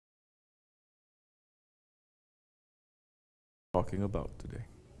talking about today.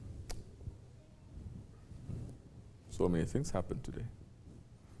 So many things happen today.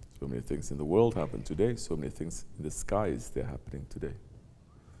 So many things in the world happen today. So many things in the skies, they're happening today.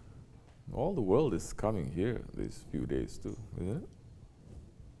 All the world is coming here these few days too, isn't it?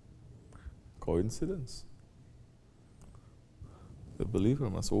 Coincidence? The believer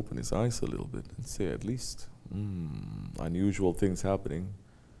must open his eyes a little bit and say, at least, unusual things happening.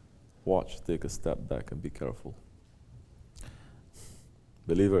 Watch, take a step back and be careful.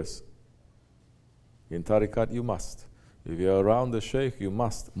 Believers, in tariqat you must. If you're around the Shaykh, you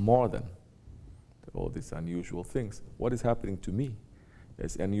must more than all these unusual things. What is happening to me?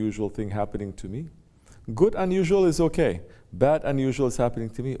 Is unusual thing happening to me? Good unusual is okay. Bad unusual is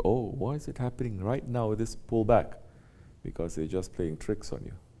happening to me. Oh, why is it happening right now with this pullback? Because they're just playing tricks on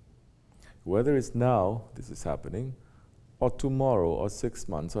you. Whether it's now, this is happening, or tomorrow, or 6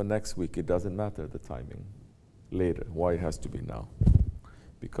 months, or next week, it doesn't matter the timing. Later, why it has to be now?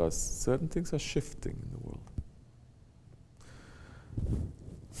 Because certain things are shifting in the world.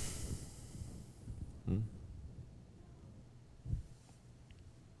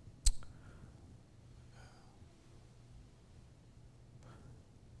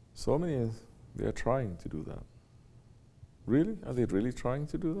 So many, they are trying to do that. Really? Are they really trying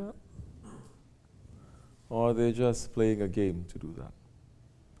to do that? Or are they just playing a game to do that?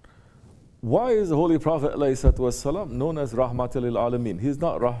 Why is the Holy Prophet ﷺ known as Rahmatul lil Alameen? He's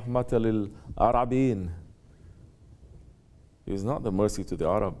not Rahmatul lil Arabin. He's not the mercy to the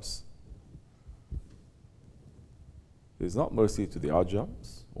Arabs. He's not mercy to the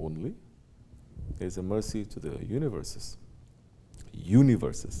Ajams only. He's a mercy to the universes.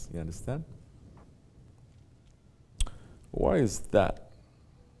 Universes, you understand? Why is that?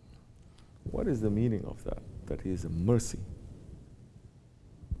 What is the meaning of that? That he is a mercy.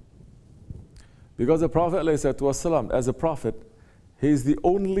 Because the Prophet ﷺ, as a prophet, he is the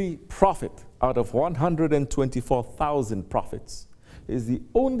only prophet out of 124,000 prophets. He is the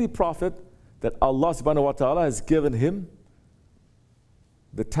only prophet that Allah subhanahu wa ta'ala has given him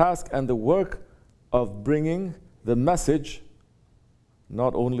the task and the work of bringing the message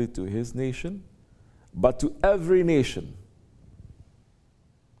not only to his nation, but to every nation.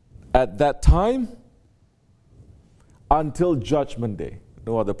 At that time, until Judgment Day.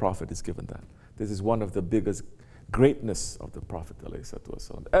 No other prophet is given that. This is one of the biggest greatness of the Prophet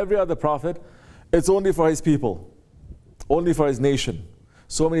ﷺ. Every other prophet, it's only for his people, only for his nation.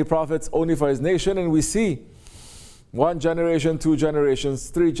 So many prophets only for his nation, and we see 1 generation, 2 generations,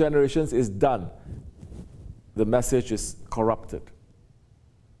 3 generations is done. The message is corrupted.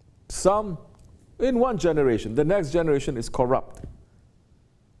 Some in 1 generation, the next generation is corrupt.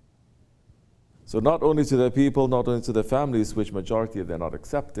 So not only to the people, not only to the families, which majority they're not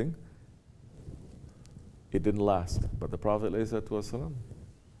accepting, it didn't last. But the Prophet ﷺ,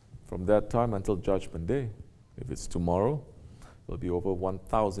 from that time until Judgment Day, if it's tomorrow, it'll be over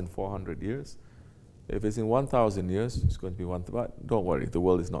 1,400 years. If it's in 1,000 years, it's going to be but don't worry, the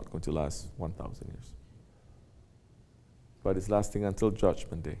world is not going to last 1,000 years. But it's lasting until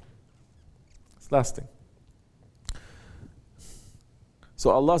Judgment Day. It's lasting.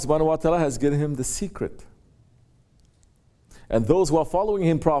 So Allah subhanahu wa ta'ala has given him the secret. And those who are following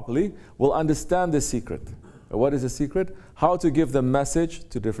him properly will understand the secret. And what is the secret? How to give the message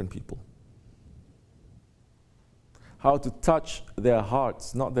to different people. How to touch their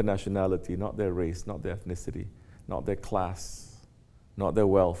hearts, not their nationality, not their race, not their ethnicity, not their class, not their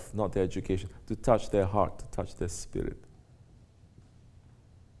wealth, not their education. To touch their heart, to touch their spirit.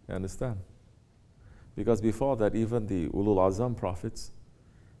 You understand? Because before that, even the Ulul Azam prophets,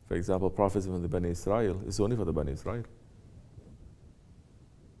 for example, prophets from the Bani Israel, is only for the Bani Israel.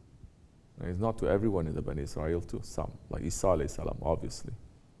 And it's not to everyone in the Bani Israel too. Some, like Isa alayhi salam, obviously.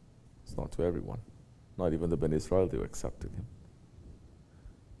 It's not to everyone. Not even the Bani Israel, they were accepting him.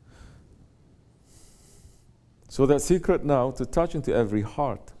 So that secret now, to touch into every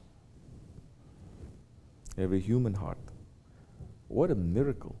heart, every human heart. What a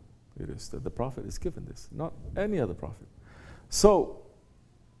miracle it is that the Prophet is given this, not any other Prophet. So,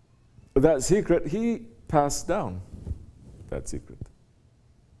 that secret, he passed down that secret.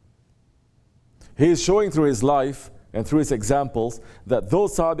 He is showing through his life and through his examples that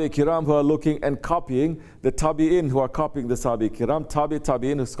those Sahabi Kiram who are looking and copying, the Tabi'in who are copying the Sahabi Kiram,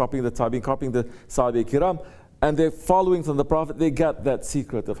 Tabi'in who's copying the Tabi'in, copying the Sahabi Kiram, and they're following from the Prophet, they get that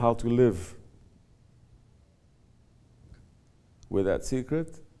secret of how to live. With that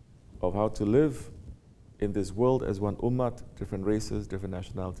secret of how to live in this world as one ummah, different races, different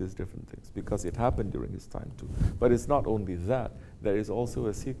nationalities, different things. Because it happened during his time too. But it's not only that. there is also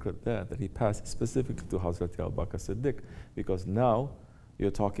a secret there that he passed specifically to Hazrat Abu Bakr Siddiq, because now you're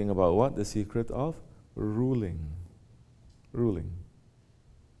talking about what? The secret of ruling. Ruling.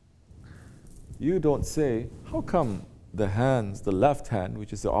 You don't say, how come the hands, the left hand,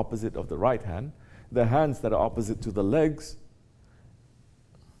 which is the opposite of the right hand, the hands that are opposite to the legs,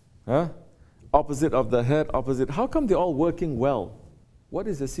 opposite of the head, opposite, how come they're all working well? What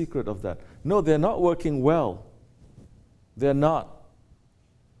is the secret of that? No, they're not working well. They're not.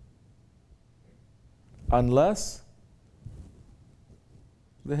 Unless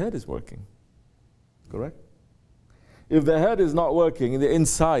the head is working. Correct? If the head is not working, in the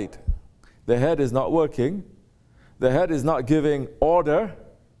inside, the head is not working, the head is not giving order,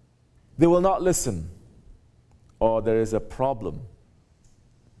 they will not listen. Or there is a problem.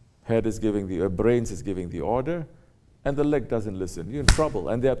 Head is giving the, brains is giving the order, and the leg doesn't listen. You're in trouble.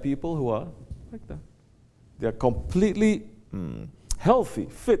 And there are people who are like that. They are completely healthy,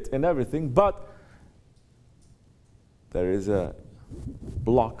 fit and everything, but there is a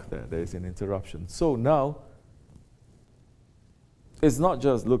block there. There is an interruption. So now, it's not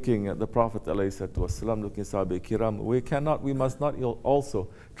just looking at the Prophet ﷺ, looking at Sahabe Kiram. We must not also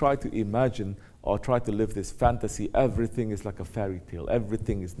try to imagine or try to live this fantasy. Everything is like a fairy tale.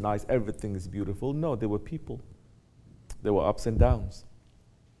 Everything is nice. Everything is beautiful. No, there were people. There were ups and downs.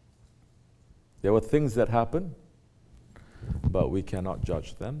 There were things that happened, but we cannot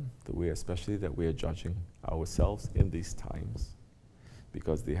judge them, especially that we are judging ourselves in these times,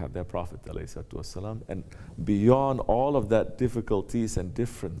 because they have their Prophet ﷺ, and beyond all of that difficulties and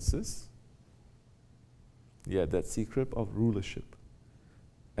differences, that secret of rulership,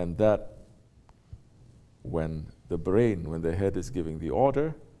 and that when the brain, when the head is giving the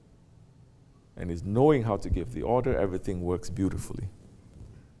order, and is knowing how to give the order, everything works beautifully.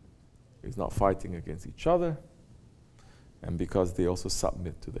 It's not fighting against each other, and because they also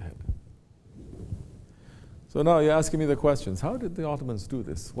submit to the head. So now you're asking me the questions. How did the Ottomans do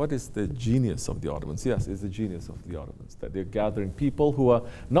this? What is the genius of the Ottomans? Yes, it's the genius of the Ottomans, that they're gathering people who are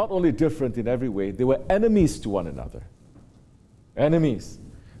not only different in every way, they were enemies to one another. Enemies.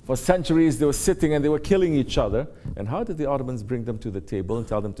 For centuries they were sitting and they were killing each other. And how did the Ottomans bring them to the table and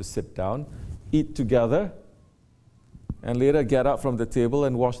tell them to sit down, eat together, and later get up from the table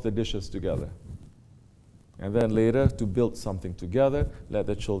and wash the dishes together? And then later to build something together, let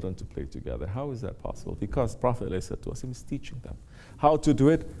the children to play together. How is that possible? Because Prophet ﷺ is teaching them how to do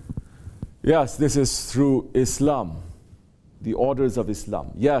it. Yes, this is through Islam, the orders of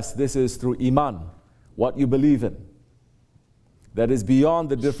Islam. Yes, this is through Iman, what you believe in. That is beyond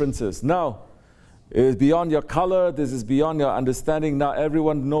the differences. Now, it is beyond your color, this is beyond your understanding. Now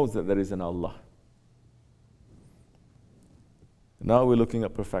everyone knows that there is an Allah. Now we're looking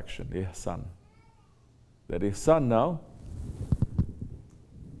at perfection, ihsan. That ihsan now,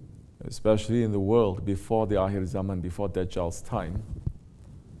 especially in the world before the Akhir Zaman, before Dajjal's time,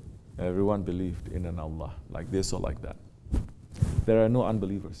 everyone believed in an Allah, like this or like that. There are no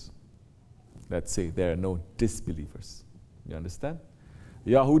unbelievers. Let's say there are no disbelievers. You understand?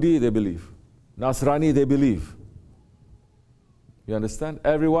 Yahudi, they believe. Nasrani, they believe. You understand?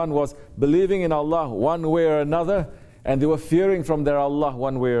 Everyone was believing in Allah one way or another, and they were fearing from their Allah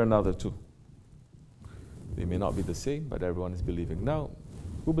one way or another too. They may not be the same, but everyone is believing. Now,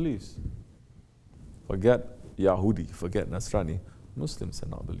 who believes? Forget Yahudi, forget Nasrani. Muslims are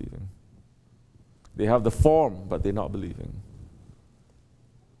not believing. They have the form, but they're not believing.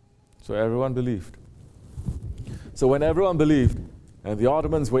 So everyone believed. So when everyone believed, and the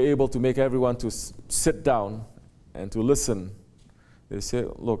Ottomans were able to make everyone to sit down and to listen, they say,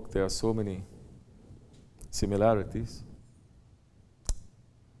 look, there are so many similarities.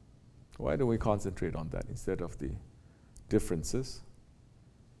 Why don't we concentrate on that instead of the differences?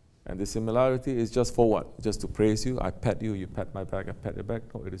 And the similarity is just for what? Just to praise you. I pet you, you pat my back, I pat your back.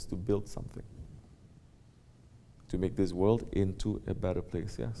 No, it is to build something. To make this world into a better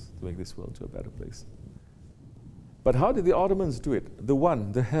place, yes? To make this world into a better place. But how did the Ottomans do it? The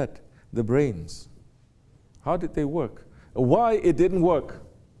one, the head, the brains. How did they work? Why it didn't work,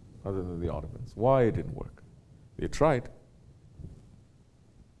 other than the Ottomans? Why it didn't work? They tried.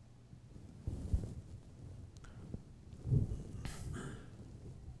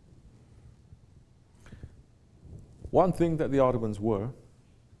 One thing that the Ottomans were,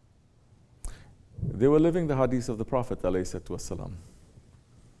 they were living the hadith of the Prophet ﷺ.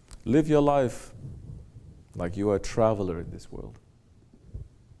 Live your life like you are a traveler in this world.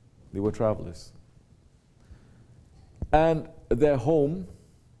 They were travelers. And their home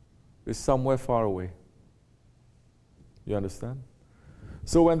is somewhere far away. You understand?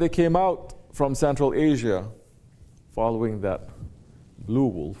 So when they came out from Central Asia, following that blue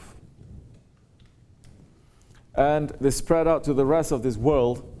wolf. And they spread out to the rest of this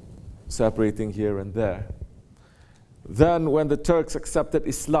world, separating here and there. Then when the Turks accepted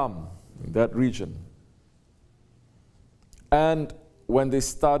Islam in that region, and when they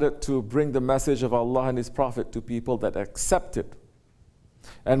started to bring the message of Allah and His Prophet to people that accepted,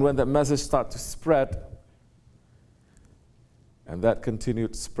 and when that message started to spread, and that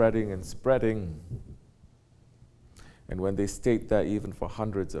continued spreading and spreading, and when they stayed there even for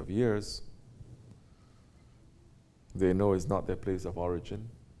hundreds of years, they know it's not their place of origin.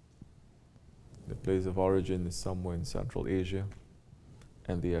 The place of origin is somewhere in Central Asia,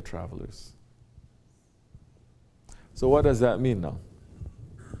 and they are travelers. So what does that mean now?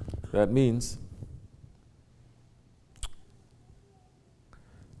 That means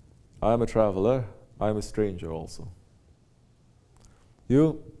I'm a traveler, I'm a stranger also.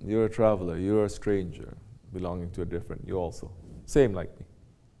 You're a traveler, you're a stranger, belonging to a different, you also. Same like me.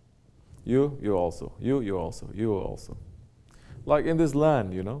 You're also. You're also. You're also. Like in this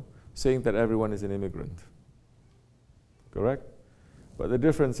land, you know, saying that everyone is an immigrant. Correct? But the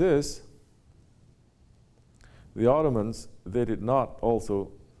difference is, the Ottomans, they did not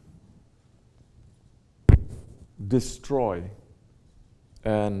also destroy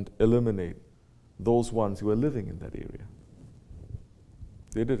and eliminate those ones who were living in that area.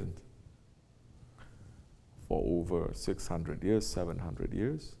 They didn't. For over 600 years, 700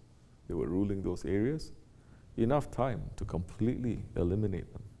 years, they were ruling those areas. Enough time to completely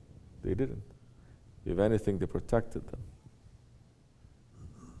eliminate them. They didn't. If anything, they protected them.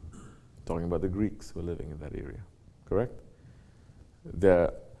 Talking about the Greeks who were living in that area, correct?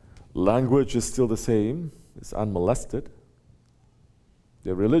 Their language is still the same, it's unmolested.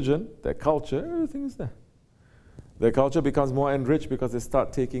 Their religion, their culture, everything is there. Their culture becomes more enriched because they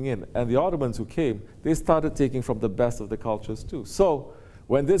start taking in. And the Ottomans who came, they started taking from the best of the cultures too. So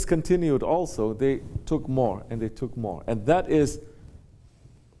when this continued also, they took more and they took more. And that is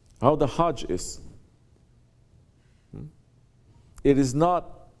how the Hajj is. It is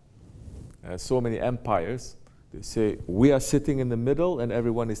not, as so many empires, they say, we are sitting in the middle and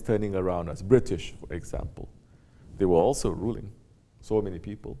everyone is turning around us. British, for example. They were also ruling so many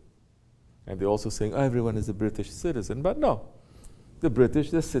people. And they're also saying, oh, everyone is a British citizen. But no, the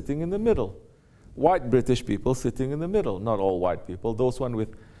British, they're sitting in the middle. White British people sitting in the middle. Not all white people. Those one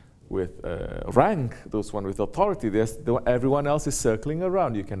with rank, those one with authority, everyone else is circling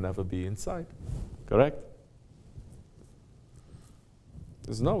around. You can never be inside. Correct?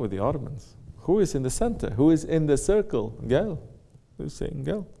 It's not with the Ottomans. Who is in the center? Who is in the circle? Gel. Who's saying,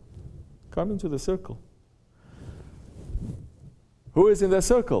 Gel, come into the circle. Who is in the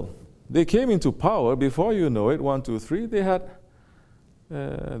circle? They came into power, before you know it, 1, 2, 3, they had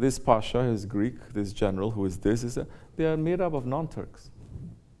this Pasha, his Greek, this general, who is this, is that. They are made up of non-Turks.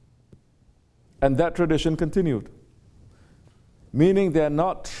 And that tradition continued. Meaning they are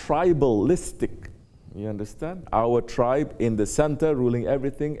not tribalistic. You understand? Our tribe in the center, ruling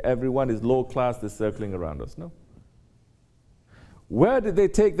everything, everyone is low class, they're circling around us. No. Where did they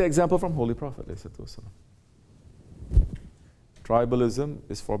take the example from? Holy Prophet. Tribalism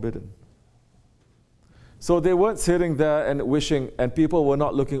is forbidden. So they weren't sitting there and wishing, and people were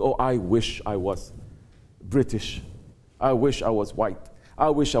not looking, oh, I wish I was British. I wish I was white. I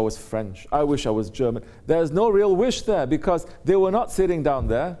wish I was French. I wish I was German. There's no real wish there because they were not sitting down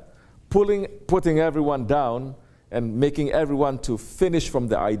there, putting everyone down and making everyone to finish from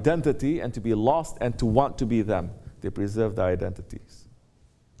their identity and to be lost and to want to be them. They preserve their identities.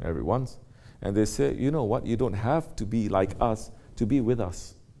 Everyone's. And they say, you know what? You don't have to be like us to be with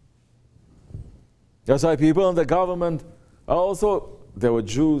us. That's why people in the government also, there were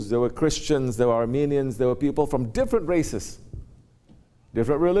Jews, there were Christians, there were Armenians, there were people from different races,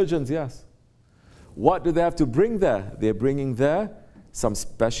 different religions, yes. What do they have to bring there? They're bringing there some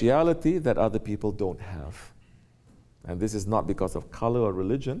speciality that other people don't have. And this is not because of color or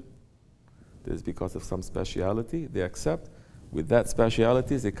religion. This is because of some speciality they accept. With that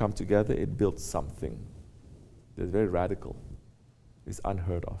speciality, they come together, it builds something. It's very radical. It's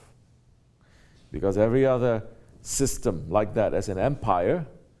unheard of. Because every other system like that as an empire,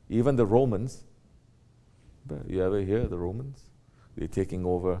 even the Romans, you ever hear the Romans? They're taking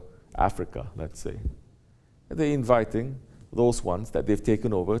over Africa, let's say. And they're inviting those ones that they've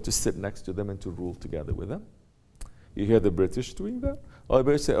taken over to sit next to them and to rule together with them. You hear the British doing that? Or the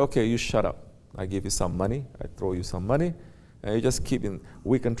British say, okay, you shut up. I give you some money, I throw you some money, and you just keep in,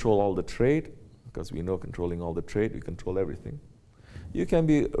 we control all the trade, because we know controlling all the trade, we control everything. You can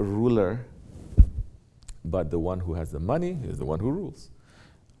be a ruler, but the one who has the money is the one who rules.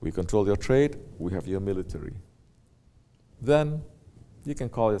 We control your trade, we have your military. Then You can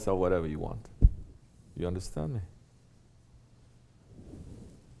call yourself whatever you want. You understand me?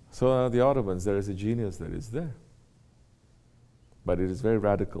 So the Ottomans, there is a genius that is there. But it is very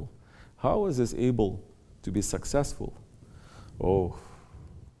radical. How was this able to be successful? Oh,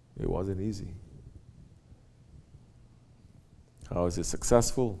 it wasn't easy. How is it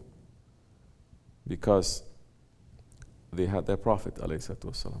successful? Because they had their Prophet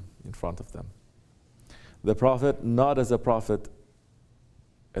ﷺ in front of them. The Prophet not as a prophet,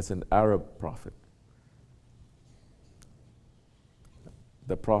 as an Arab prophet.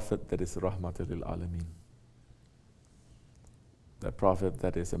 The Prophet that is Rahmatul lil Alameen. The Prophet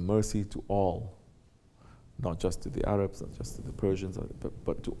that is a mercy to all. Not just to the Arabs, not just to the Persians,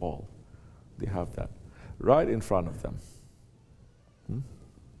 but to all. They have that right in front of them.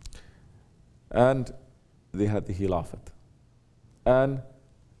 And they had the Khilafat. And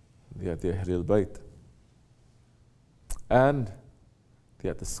they had the Ahlul Bayt. And they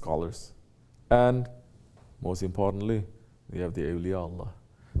had the scholars. And most importantly, they have the awliya Allah.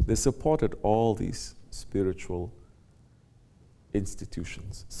 They supported all these spiritual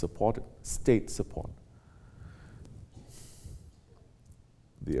institutions, supported state support.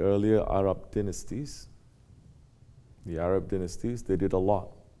 The earlier Arab dynasties, they did a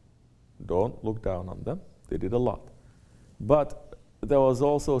lot. Don't look down on them. They did a lot. But there was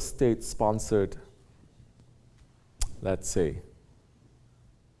also state-sponsored, let's say,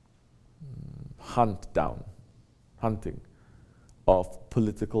 hunting of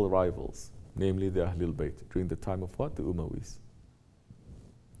political rivals, namely the Ahlul Bayt, during the time of what? The Umayyas.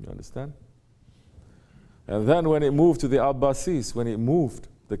 You understand? And then when it moved to the Abbasis, when it moved,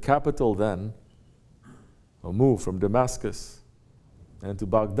 the capital then, or moved from Damascus and to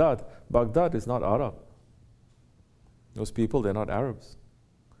Baghdad. Baghdad is not Arab. Those people, they're not Arabs.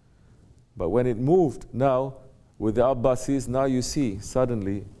 But when it moved now, with the Abbasis, now you see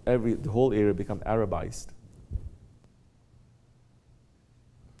suddenly the whole area become Arabized.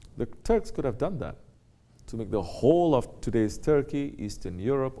 The Turks could have done that to make the whole of today's Turkey, Eastern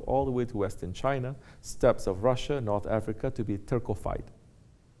Europe, all the way to Western China, steppes of Russia, North Africa to be Turkified.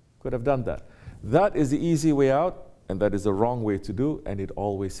 Could have done that. That is the easy way out, and that is the wrong way to do, and it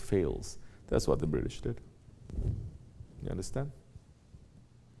always fails. That's what the British did. You understand?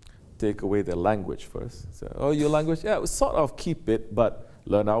 Take away their language first. Say, oh, your language? Yeah, we sort of keep it, but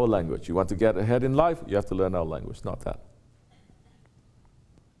learn our language. You want to get ahead in life? You have to learn our language, not that.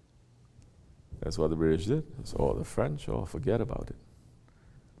 That's what the British did. So, the French, forget about it.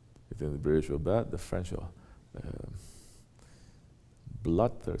 You think the British were bad? The French are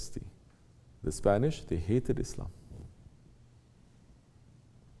bloodthirsty. The Spanish, they hated Islam.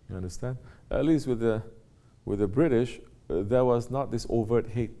 You understand? At least with the British, there was not this overt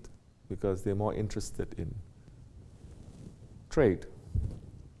hate because they're more interested in trade.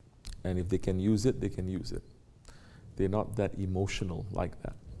 And if they can use it, they can use it. They're not that emotional like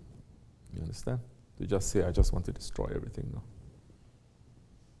that. You understand? They just say, I just want to destroy everything. No.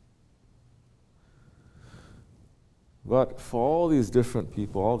 But for all these different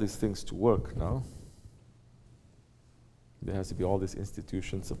people, all these things to work now, there has to be all these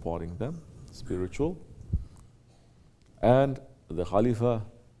institutions supporting them, spiritual. And the Khalifa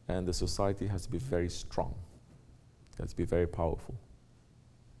and the society has to be very strong. It has to be very powerful.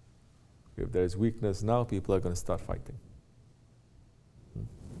 If there is weakness now, people are going to start fighting.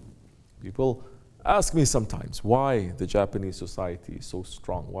 People ask me sometimes why the Japanese society is so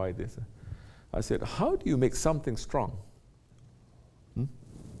strong, why this. I said, how do you make something strong?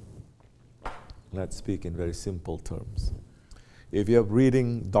 Let's speak in very simple terms. If you're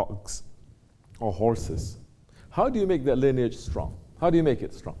breeding dogs or horses, how do you make that lineage strong? How do you make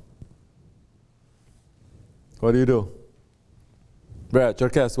it strong? What do you do? Brad,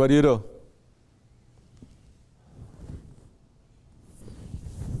 Cherkess, what do you do?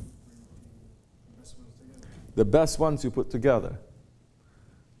 The best ones you put together.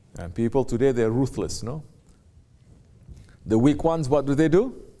 And people today, they're ruthless, no? The weak ones, what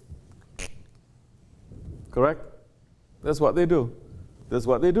do? Correct? That's what they do. That's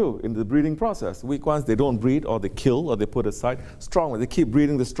what they do in the breeding process. Weak ones, they don't breed, or they kill, or they put aside. Strong ones, they keep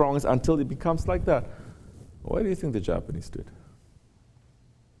breeding the strongest until it becomes like that. What do you think the Japanese did?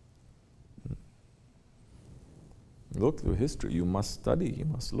 Look through history. You must study. You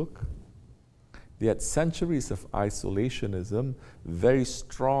must look. They had centuries of isolationism, very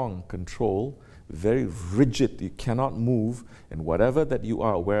strong control, very rigid. You cannot move. And whatever that you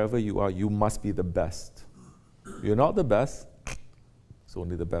are, wherever you are, you must be the best. You're not the best, so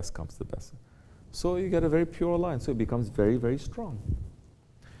only the best comes the best. So you get a very pure line. So it becomes very, very strong.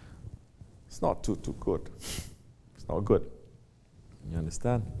 It's not too good. It's not good. You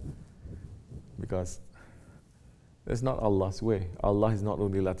understand? Because that's not Allah's way. Allah is not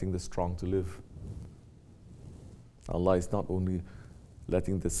only letting the strong to live. Allah is not only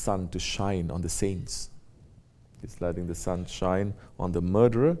letting the sun to shine on the saints. He's letting the sun shine on the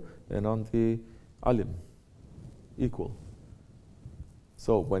murderer and on the alim. Equal.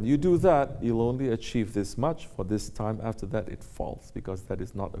 So when you do that, you'll only achieve this much for this time. After that, it falls, because that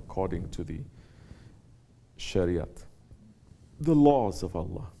is not according to the Shariat, the laws of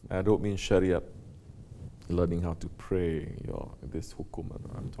Allah. I don't mean Shariat, learning how to pray, this hukum.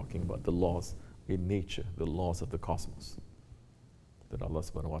 I'm talking about the laws in nature, the laws of the cosmos that Allah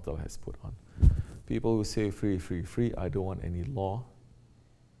subhanahu wa ta'ala has put on. People who say free, free, free, I don't want any law.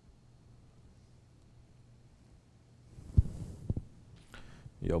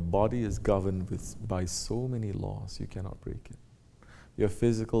 Your body is governed by so many laws, you cannot break it. Your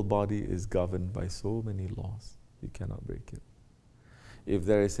physical body is governed by so many laws, you cannot break it. If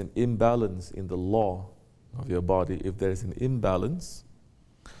there is an imbalance in the law of your body, if there is an imbalance,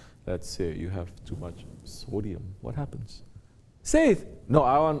 let's say you have too much sodium, what happens? Say it. No,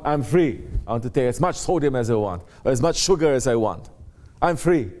 I'm free. I want to take as much sodium as I want, or as much sugar as I want. I'm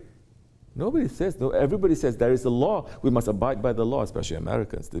free. Nobody says, no, everybody says there is a law. We must abide by the law, especially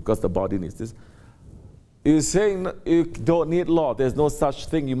Americans, because the body needs this. You're saying you don't need law. There's no such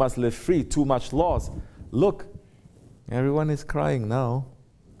thing. You must live free. Too much laws. Look, everyone is crying now.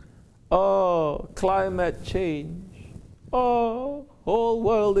 Oh, climate change. Oh, whole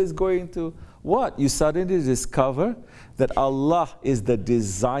world is going to... What? You suddenly discover that Allah is the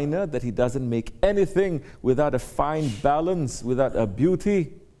designer, that He doesn't make anything without a fine balance, without a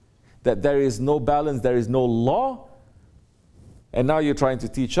beauty, that there is no balance, there is no law. And now you're trying to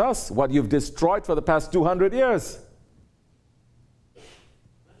teach us what you've destroyed for the past 200 years.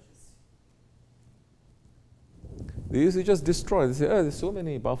 They used to just destroy. They say, oh, there's so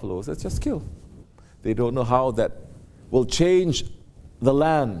many buffaloes, let's just kill. They don't know how that will change the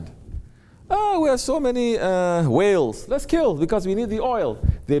land. Oh, we have so many whales, let's kill because we need the oil.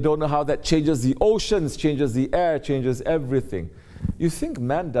 They don't know how that changes the oceans, changes the air, changes everything. You think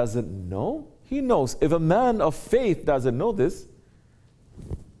man doesn't know? He knows. If a man of faith doesn't know this,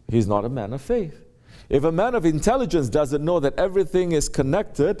 he's not a man of faith. If a man of intelligence doesn't know that everything is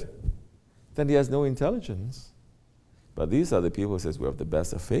connected, then he has no intelligence. But these are the people who say we have the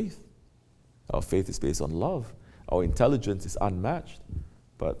best of faith. Our faith is based on love. Our intelligence is unmatched.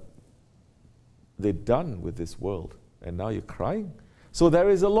 But they're done with this world. And now you're crying. So there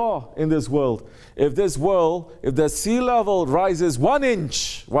is a law in this world. If the sea level rises 1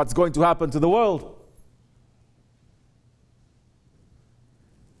 inch, what's going to happen to the world?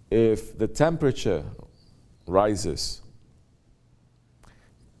 If the temperature rises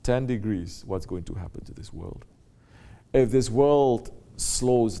 10 degrees, what's going to happen to this world? If this world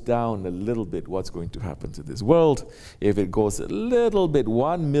slows down a little bit, what's going to happen to this world? If it goes a little bit,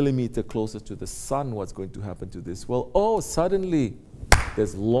 1 millimeter closer to the sun, what's going to happen to this world? Oh, suddenly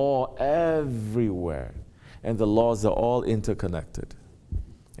there's law everywhere. And the laws are all interconnected.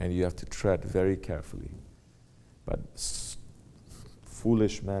 And you have to tread very carefully. But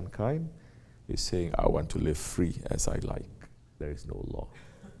foolish mankind is saying, I want to live free as I like. There is no law.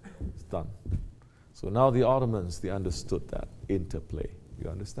 It's done. So now the Ottomans, they understood that interplay. You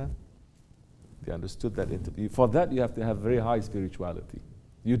understand? They understood that interplay. For that, you have to have very high spirituality.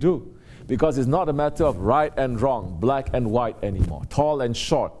 You do. Because it's not a matter of right and wrong, black and white anymore, tall and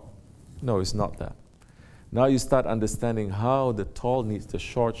short. No, it's not that. Now you start understanding how the tall needs the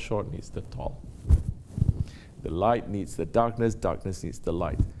short, short needs the tall. The light needs the darkness, darkness needs the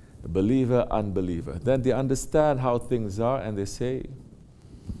light. The believer, unbeliever. Then they understand how things are and they say,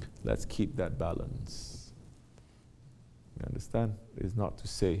 let's keep that balance. You understand? It's not to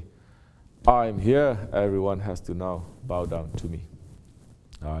say, I'm here, everyone has to now bow down to me.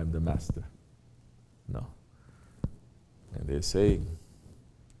 I'm the master. No. And they're saying,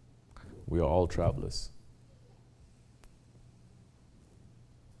 we are all travelers.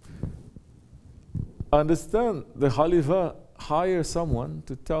 Understand, the Khalifa hires someone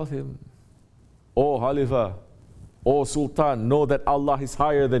to tell him, oh Khalifa, oh Sultan, know that Allah is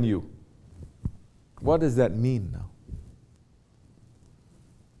higher than you. What does that mean now?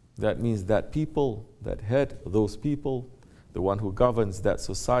 That means that people, that head, those people, the one who governs that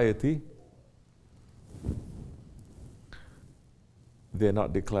society, they're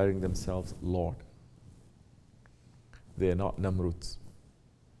not declaring themselves Lord. They're not Namruds.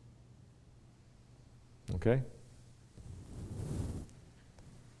 Okay?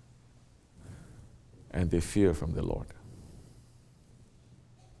 And they fear from the Lord.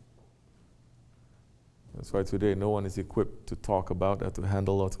 That's why today no one is equipped to talk about or to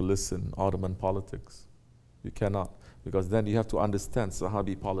handle or to listen Ottoman politics. You cannot, because then you have to understand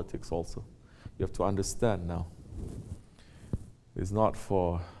Sahabi politics also. You have to understand now. It's not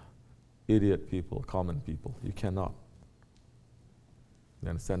for idiot people, common people. You cannot. You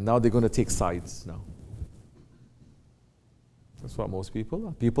understand? Now they're going to take sides now. That's what most people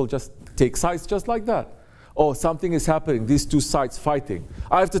are. People just take sides just like that. Oh, something is happening. These two sides fighting.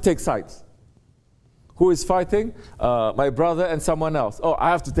 I have to take sides. Who is fighting? My brother and someone else. Oh, I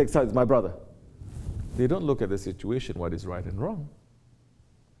have to take sides, my brother. They don't look at the situation, what is right and wrong.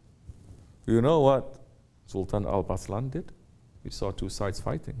 You know what Sultan Alparslan did? We saw two sides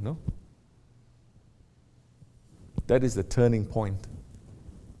fighting, no? That is the turning point.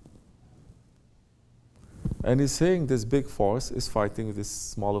 And he's saying this big force is fighting with this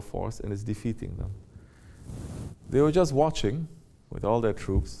smaller force and is defeating them. They were just watching with all their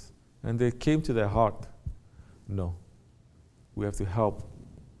troops, and they came to their heart. No, we have to help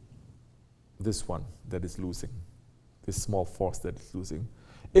this one that is losing, this small force that is losing.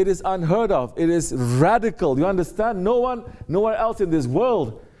 It is unheard of. It is radical. You understand? Nowhere else in this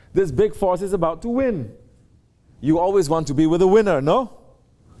world, this big force is about to win. You always want to be with a winner, no?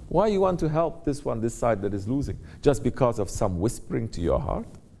 Why you want to help this one, this side that is losing? Just because of some whispering to your heart?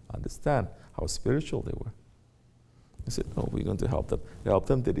 Understand how spiritual they were. They said, no, we're going to help them. They helped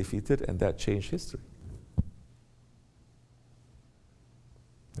them, they defeated, and that changed history.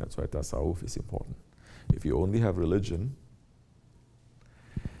 That's why tasawwuf is important. If you only have religion,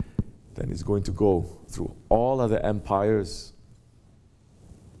 then it's going to go through all other empires,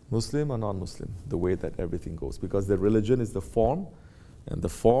 Muslim or non-Muslim, the way that everything goes. Because the religion is the form, and the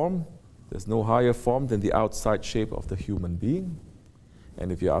form, there's no higher form than the outside shape of the human being.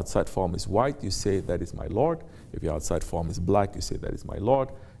 And if your outside form is white, you say, that is my Lord. If your outside form is black, you say, that is my Lord.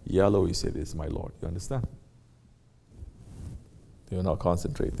 Yellow, you say, this is my Lord. You understand? They're not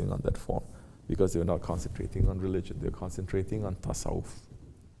concentrating on that form because they're not concentrating on religion. They're concentrating on tasawwuf.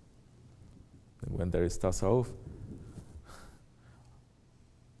 And when there is tasawwuf,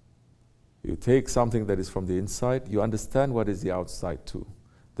 you take something that is from the inside, you understand what is the outside too.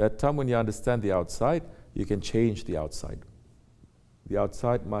 That time when you understand the outside, you can change the outside. The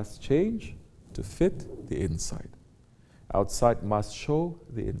outside must change to fit the inside. Outside must show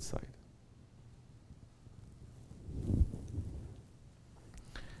the inside.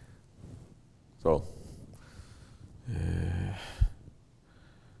 So,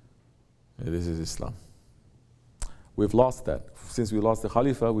 this is Islam. We've lost that. Since we lost the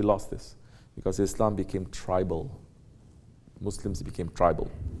Khalifa, we lost this. Because Islam became tribal. Muslims became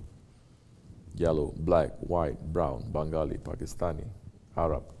tribal. Yellow, black, white, brown, Bengali, Pakistani,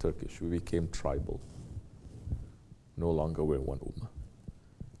 Arab, Turkish. We became tribal. No longer we're one ummah.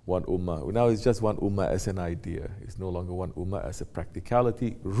 One ummah. Now it's just one ummah as an idea. It's no longer one ummah as a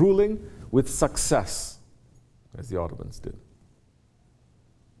practicality, ruling with success, as the Ottomans did.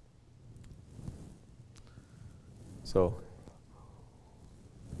 So,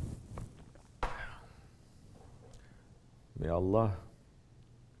 may Allah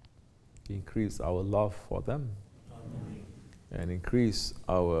increase our love for them. Amen. And increase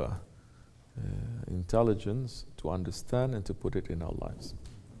our intelligence to understand and to put it in our lives.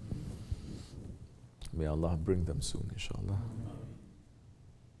 May Allah bring them soon, inshallah.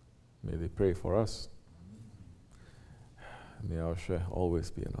 May they pray for us. May our Shaykh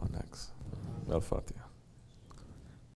always be in our necks. Al-Fatiha.